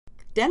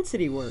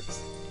DensityWorks.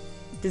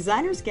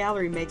 Designer's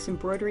Gallery makes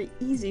embroidery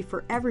easy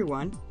for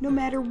everyone, no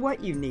matter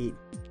what you need.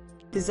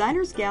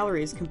 Designer's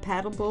Gallery is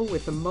compatible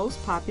with the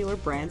most popular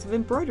brands of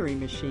embroidery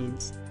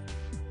machines.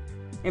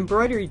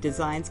 Embroidery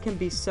designs can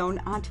be sewn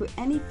onto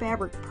any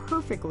fabric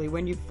perfectly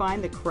when you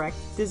find the correct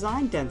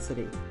design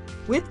density.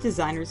 With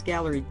Designer's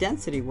Gallery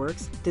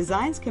DensityWorks,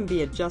 designs can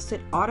be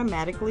adjusted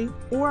automatically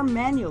or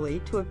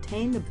manually to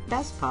obtain the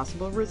best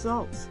possible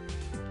results.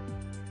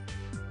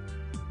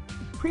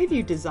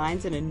 Preview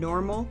designs in a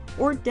normal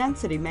or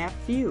density map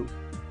view.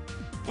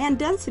 And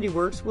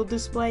DensityWorks will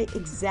display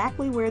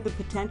exactly where the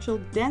potential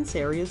dense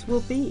areas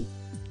will be.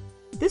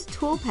 This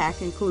tool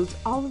pack includes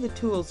all of the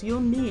tools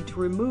you'll need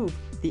to remove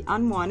the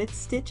unwanted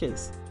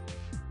stitches.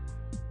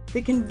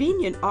 The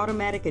convenient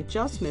automatic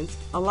adjustments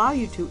allow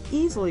you to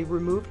easily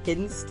remove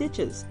hidden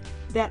stitches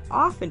that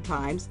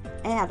oftentimes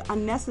add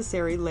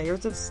unnecessary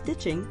layers of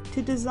stitching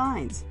to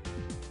designs.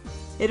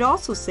 It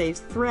also saves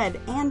thread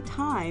and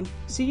time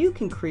so you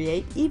can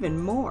create even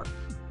more.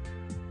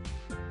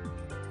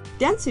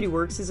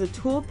 DensityWorks is a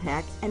tool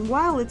pack, and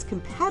while it's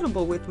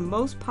compatible with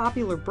most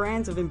popular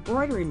brands of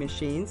embroidery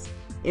machines,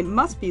 it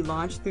must be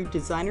launched through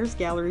Designer's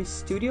Gallery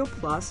Studio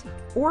Plus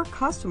or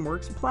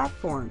CustomWorks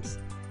platforms.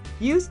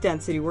 Use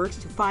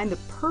DensityWorks to find the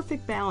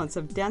perfect balance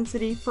of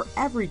density for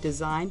every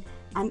design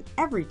on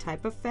every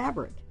type of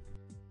fabric.